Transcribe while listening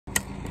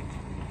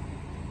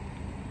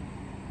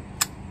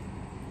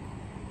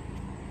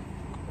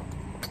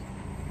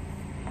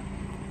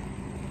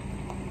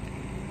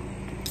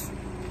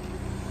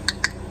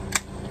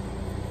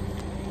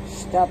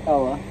Stop,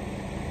 Ella.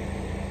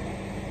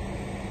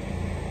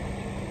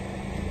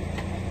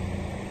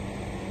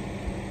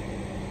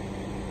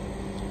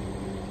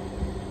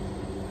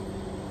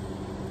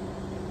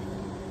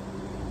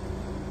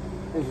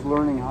 Is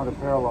learning how to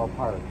parallel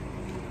park.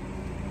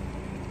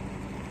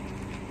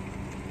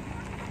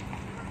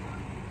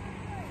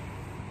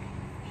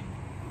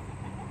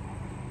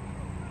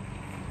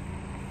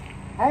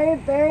 Hey,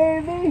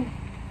 baby!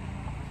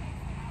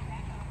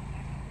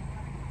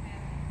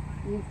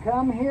 You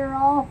come here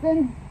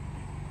often?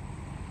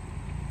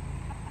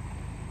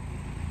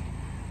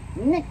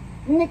 Nick,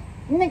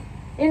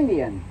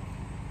 Indian.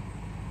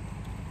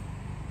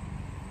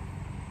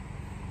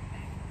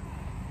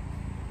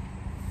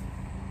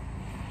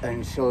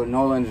 And so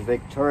Nolan's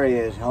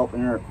Victoria is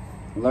helping her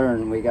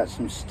learn. We got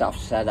some stuff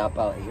set up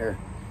out here.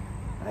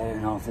 I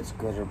don't know if it's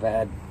good or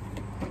bad.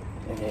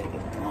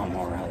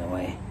 Lawnmower out of the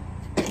way.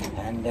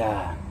 And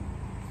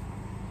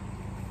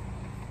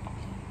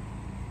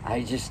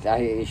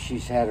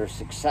she's had her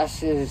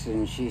successes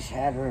and she's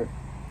had her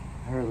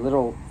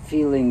little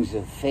feelings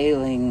of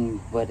failing,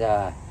 but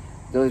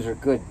those are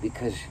good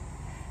because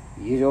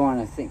you don't want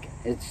to think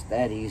it's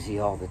that easy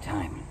all the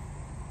time.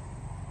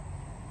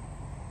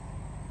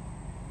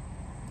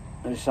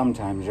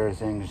 Sometimes there are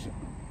things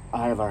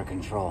out of our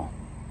control.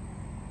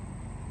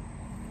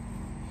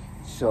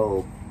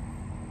 So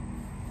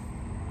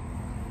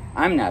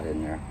I'm not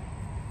in there.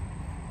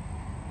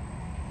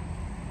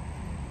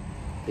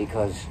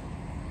 Because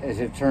as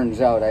it turns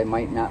out, I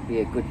might not be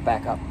a good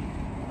backup.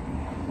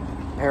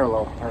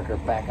 Parallel parker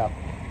backup.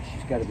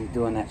 She's got to be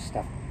doing that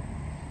stuff.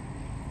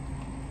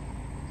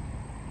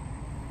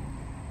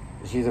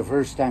 See, the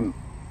first time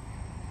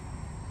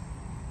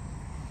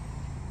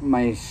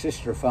my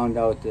sister found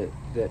out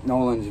that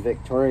Nolan's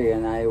Victoria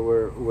and I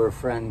were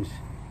friends,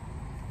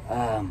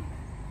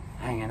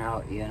 hanging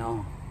out, you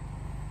know,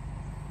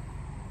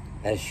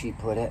 as she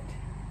put it.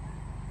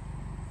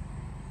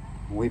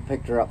 We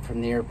picked her up from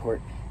the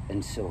airport,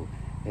 and so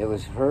it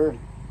was her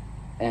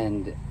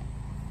and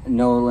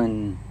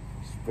Nolan's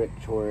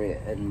Victoria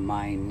and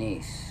my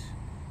niece.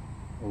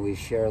 We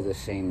share the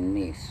same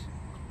niece.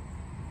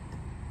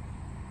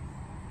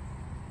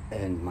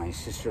 And my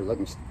sister looked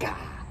and said, "Gah!"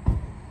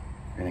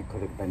 And it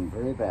could have been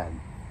very bad.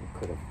 It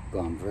could have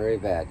gone very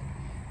bad.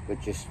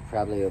 But just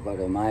probably about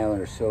a mile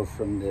or so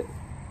from the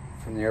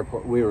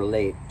airport, we were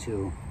late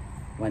too.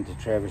 Went to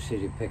Traverse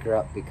City to pick her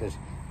up because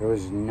there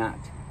was not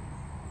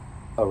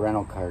a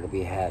rental car to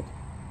be had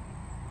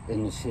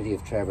in the city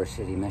of Traverse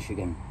City,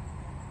 Michigan,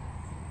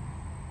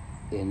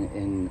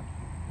 in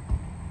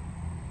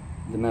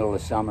the middle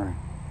of summer.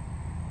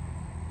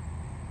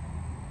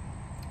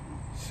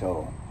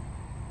 So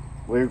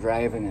we're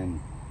driving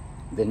and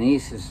the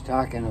niece is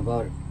talking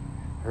about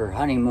her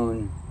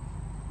honeymoon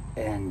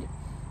and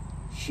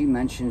she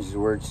mentions the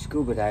word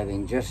scuba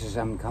diving just as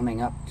I'm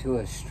coming up to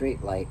a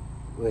straight light,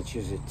 which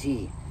is a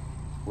T,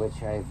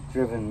 which I've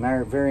driven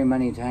very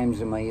many times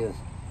in my youth.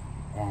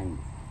 And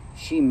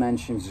she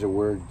mentions the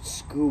word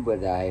scuba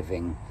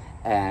diving,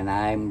 and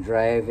I'm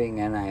driving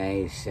and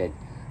I said,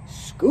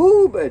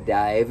 "Scuba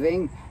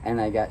diving?" And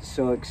I got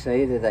so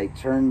excited I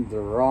turned the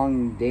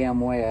wrong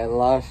damn way. I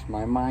lost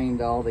my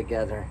mind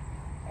altogether.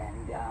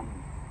 And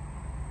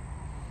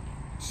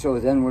so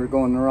then we're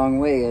going the wrong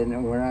way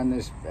and we're on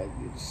this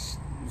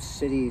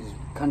city's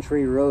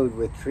country road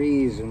with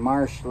trees and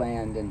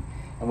marshland, and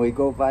we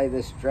go by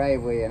this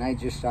driveway and I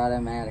just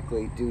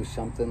automatically do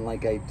something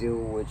like I do,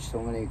 which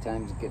so many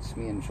times gets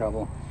me in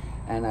trouble.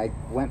 And I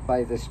went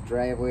by this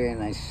driveway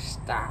and I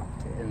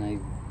stopped and I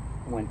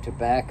went to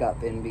back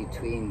up in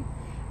between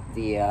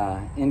the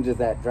into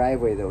that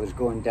driveway that was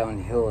going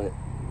downhill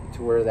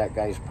to where that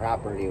guy's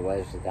property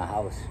was, at the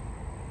house.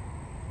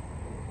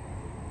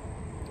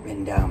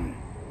 And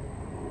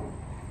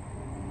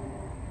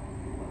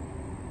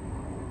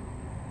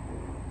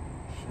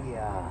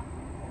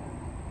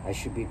I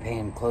should be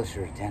paying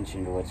closer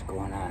attention to what's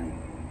going on.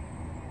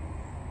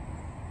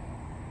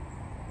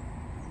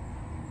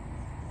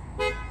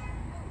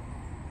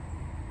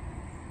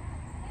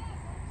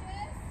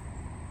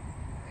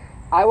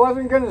 I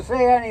wasn't going to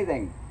say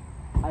anything.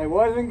 I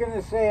wasn't going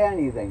to say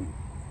anything.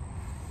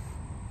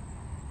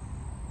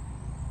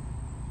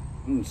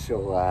 And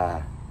so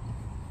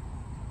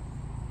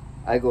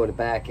I go to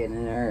back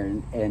in there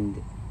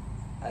and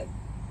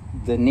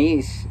the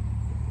niece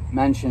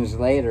mentions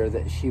later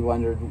that she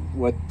wondered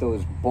what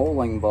those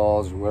bowling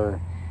balls were.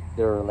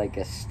 There were like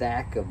a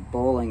stack of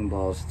bowling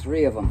balls,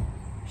 3 of them,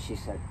 she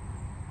said,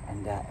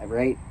 and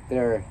right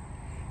there,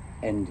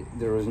 and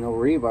there was no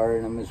rebar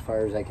in them as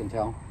far as I can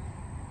tell,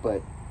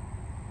 but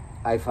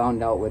I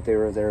found out what they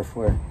were there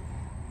for.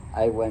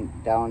 I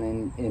went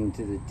down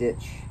into the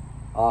ditch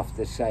off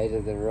the side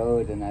of the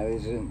road, and I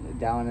was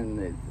down in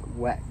the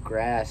wet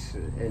grass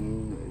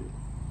and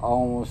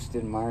almost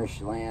in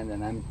marshland,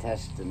 and I'm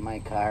testing my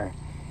car.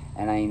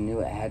 And I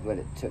knew it had what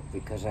it took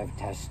because I've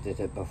tested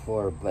it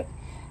before, but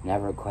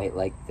never quite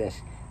like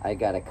this. I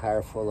got a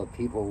car full of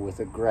people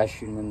with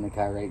aggression in the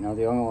car right now.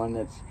 The only one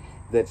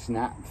that's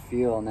not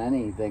feeling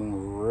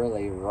anything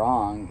really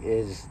wrong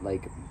is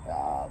like,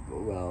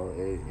 well,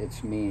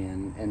 it's me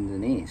and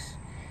Denise.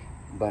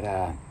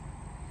 But,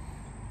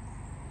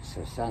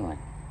 so suddenly,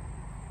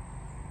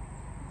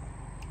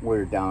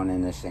 we're down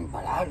in this thing,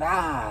 and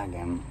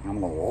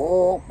I'm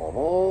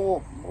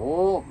going,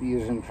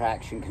 using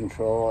traction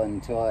control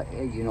until,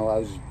 you know, I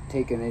was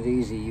taking it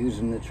easy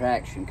using the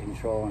traction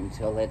control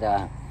until it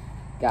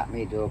got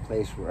me to a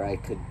place where I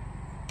could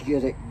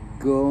get it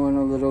going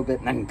a little bit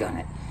and then gun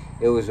it.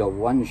 It was a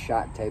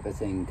one-shot type of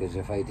thing, because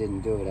if I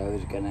didn't do it, I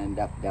was going to end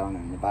up down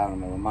in the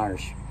bottom of the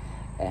marsh.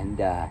 And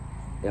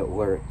it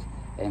worked.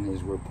 And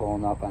as we're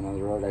pulling up on the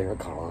road, I heard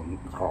clunk,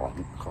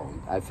 clunk,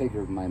 clunk. I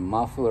figured my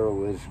muffler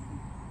was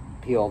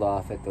peeled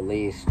off at the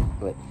least,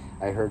 but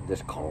I heard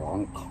this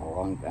clunk,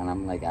 clunk, and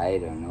I'm like, I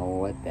don't know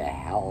what the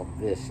hell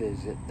this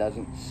is. It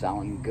doesn't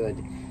sound good.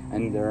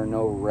 And there are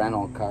no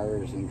rental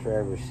cars in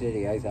Traverse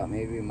City. I thought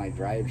maybe my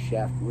drive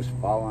shaft was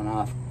falling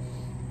off.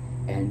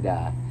 And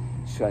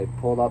so I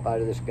pulled up out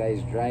of this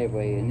guy's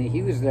driveway, and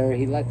he was there.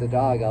 He let the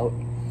dog out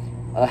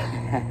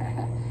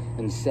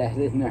and sat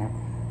in there.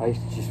 I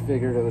just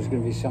figured it was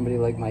going to be somebody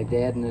like my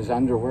dad in his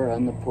underwear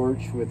on the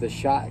porch with a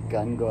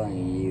shotgun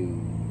going,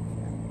 you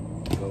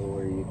go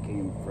where you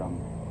came from.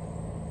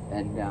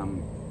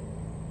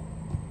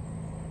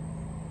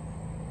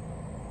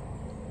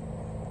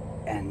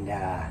 And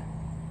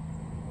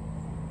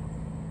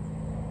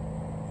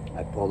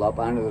I pulled up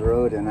onto the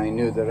road, and I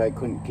knew that I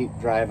couldn't keep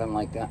driving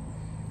like that.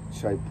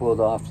 So I pulled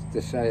off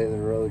the side of the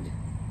road,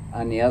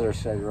 on the other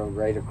side of the road,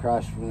 right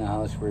across from the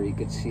house where he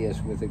could see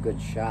us with a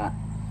good shot.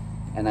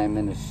 And I'm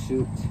in a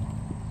suit.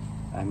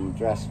 I'm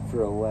dressed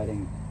for a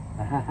wedding.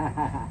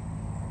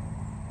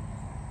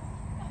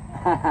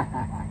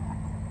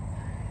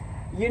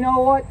 You know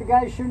what? The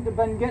guy shouldn't have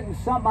been getting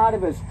something out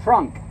of his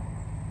trunk.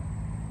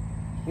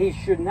 He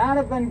should not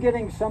have been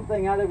getting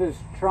something out of his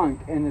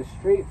trunk in a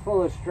street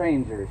full of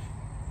strangers.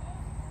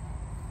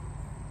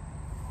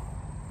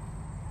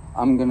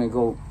 I'm gonna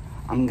go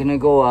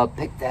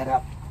pick that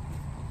up.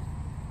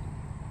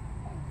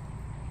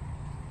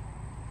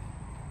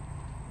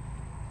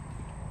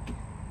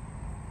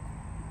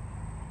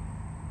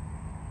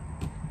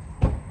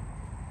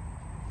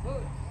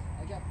 Boots.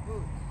 I got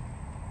boots.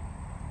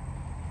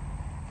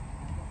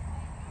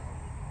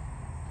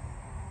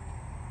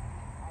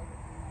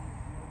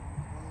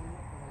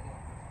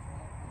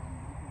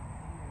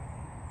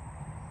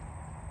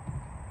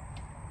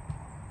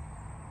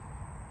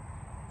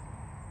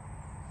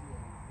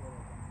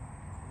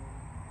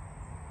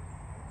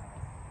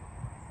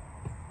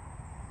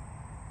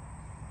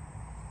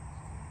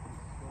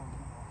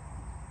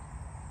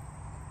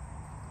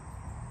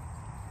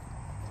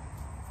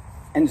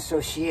 And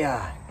so she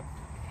and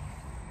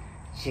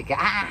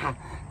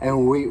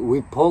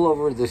we pull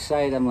over the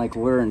side. I'm like,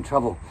 we're in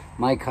trouble.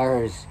 My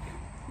car is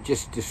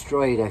just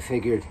destroyed. I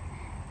figured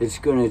it's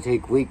going to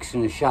take weeks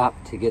in the shop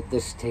to get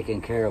this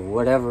taken care of,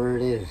 whatever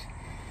it is.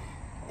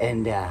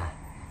 And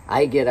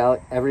I get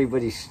out.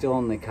 Everybody's still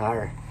in the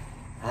car.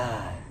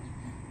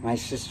 My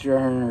sister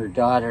and her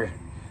daughter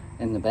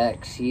in the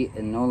back seat,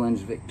 and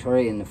Nolan's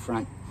Victoria in the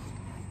front.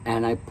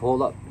 And I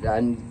pulled up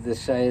on the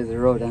side of the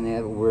road on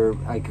the where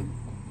I could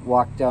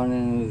walk down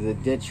into the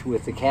ditch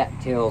with the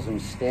cattails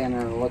and stand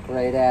there and look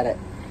right at it.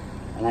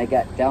 And I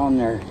got down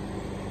there,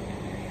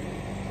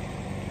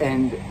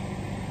 and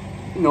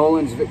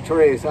Nolan's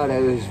Victoria thought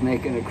I was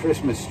making a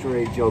Christmas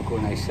story joke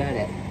when I said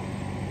it.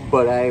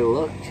 But I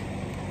looked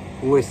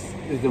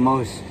with the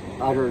most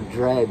utter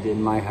dread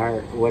in my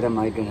heart. What am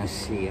I gonna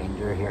see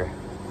under here?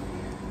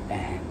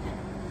 And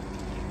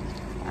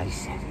I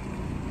said,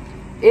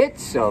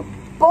 it's a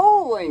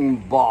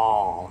bowling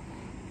ball.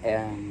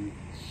 And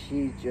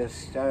she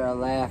just started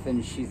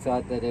laughing. She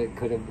thought that it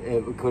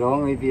could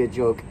only be a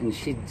joke. And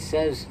she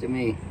says to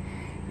me,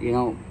 you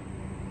know,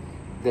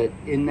 that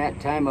in that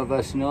time of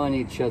us knowing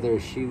each other,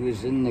 she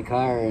was in the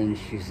car, and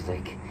she's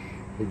like,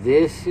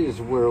 this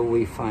is where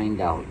we find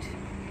out.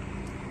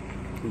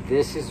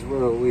 This is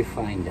where we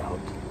find out.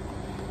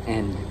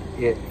 And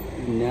it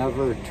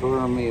never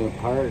tore me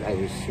apart. I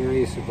was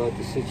serious about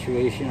the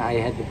situation. I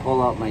had to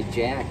pull out my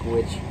jack,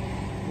 which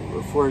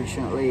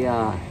fortunately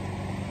I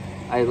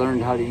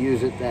learned how to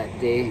use it that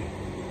day,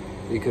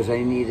 because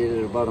I needed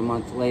it about a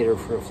month later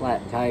for a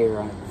flat tire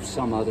on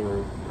some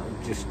other,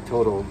 just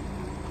total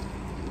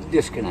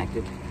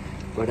disconnected.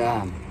 But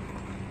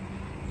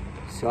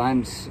so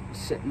I'm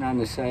sitting on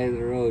the side of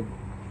the road.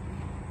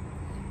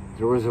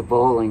 There was a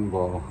bowling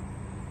ball.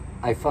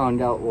 I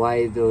found out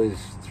why those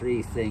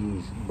three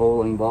things,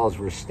 bowling balls,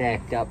 were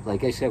stacked up.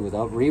 Like I said,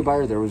 without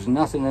rebar, there was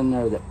nothing in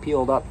there that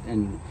peeled up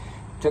and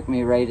took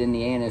me right in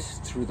the anus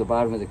through the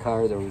bottom of the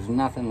car. There was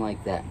nothing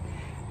like that.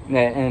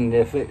 And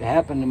if it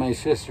happened to my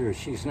sister,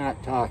 she's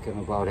not talking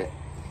about it.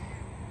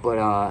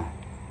 But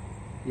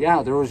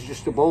yeah, there was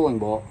just a bowling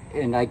ball,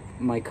 and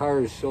my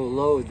car is so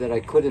low that I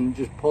couldn't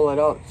just pull it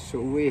out.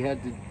 So we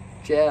had to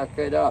jack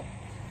it up,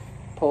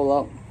 pull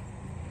out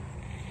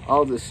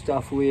all the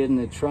stuff we had in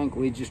the trunk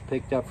we just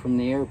picked up from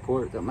the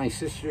airport that my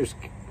sister's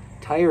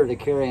tired of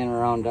carrying it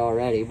around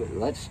already, but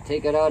let's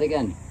take it out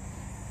again.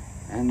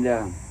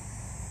 And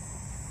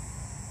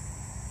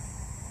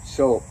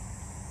so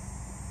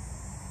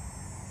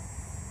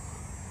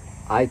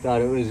I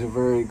thought it was a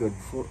very good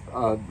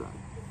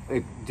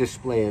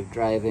display of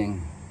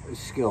driving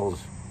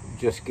skills,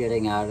 just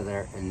getting out of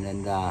there. And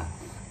then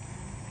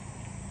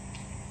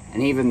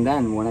and even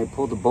then, when I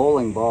pulled the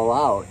bowling ball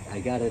out, I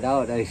got it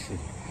out, I said,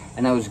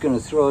 and I was going to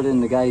throw it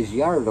in the guy's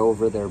yard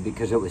over there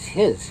because it was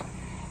his.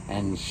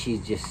 And she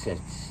just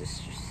said,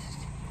 "Sister,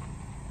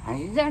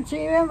 don't you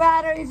even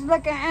bother, he's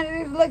looking at it,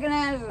 he's looking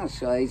at it." And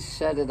so I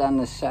set it on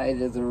the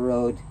side of the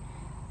road,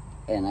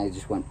 and I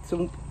just went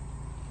thump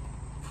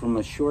from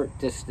a short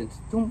distance,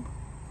 thump,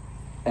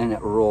 and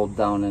it rolled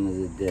down into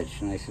the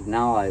ditch. And I said,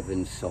 now I've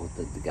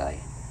insulted the guy.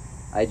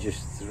 I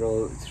just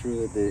threw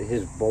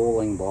his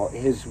bowling ball,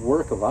 his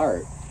work of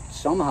art.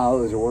 Somehow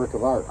it was a work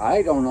of art.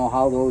 I don't know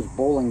how those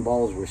bowling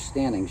balls were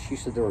standing. She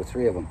said there were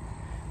 3 of them.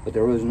 But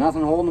there was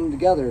nothing holding them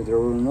together. There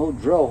were no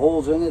drill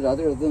holes in it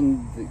other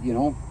than, you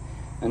know,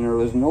 and there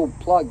was no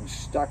plug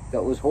stuck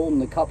that was holding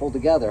the couple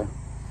together.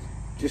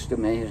 Just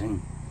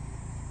amazing.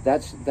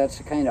 That's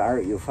the kind of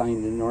art you'll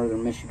find in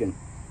northern Michigan.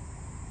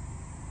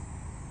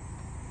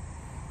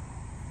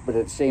 But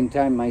at the same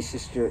time, my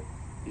sister,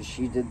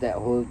 she did that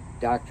whole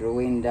Dr.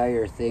 Wayne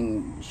Dyer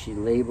thing. She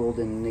labeled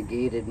and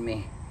negated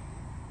me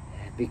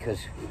because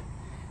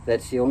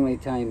that's the only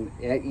time,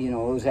 you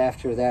know, it was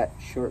after that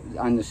short,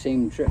 on the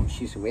same trip.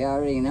 She said, "We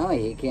already know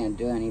he can't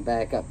do any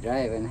backup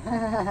driving."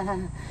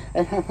 And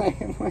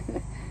I'm like,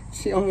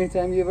 it's the only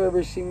time you've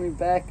ever seen me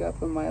back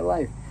up in my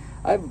life.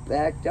 I've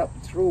backed up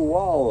through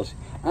walls.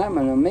 I'm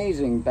an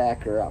amazing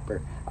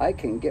backer-upper. I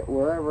can get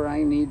wherever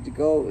I need to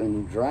go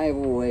and drive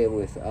away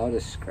without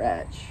a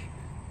scratch.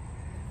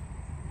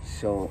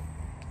 So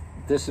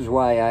this is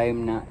why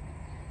I'm not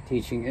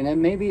teaching. And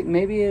then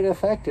maybe it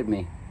affected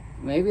me.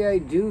 Maybe I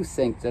do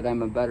think that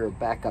I'm a better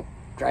backup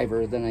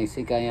driver than I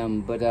think I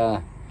am.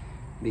 But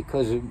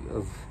because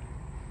of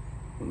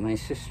my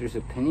sister's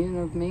opinion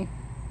of me,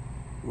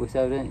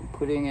 without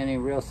putting any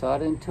real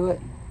thought into it,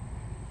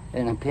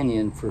 an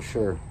opinion for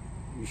sure.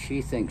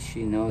 She thinks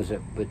she knows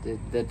it, but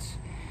that's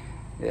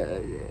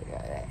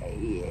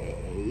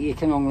you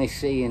can only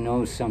say you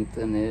know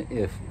something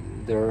if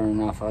there are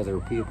enough other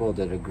people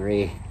that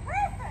agree,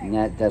 and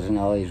that doesn't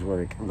always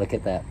work. Look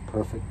at that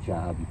perfect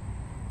job.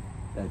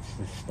 That's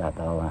the stuff.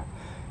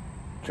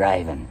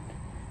 Driving.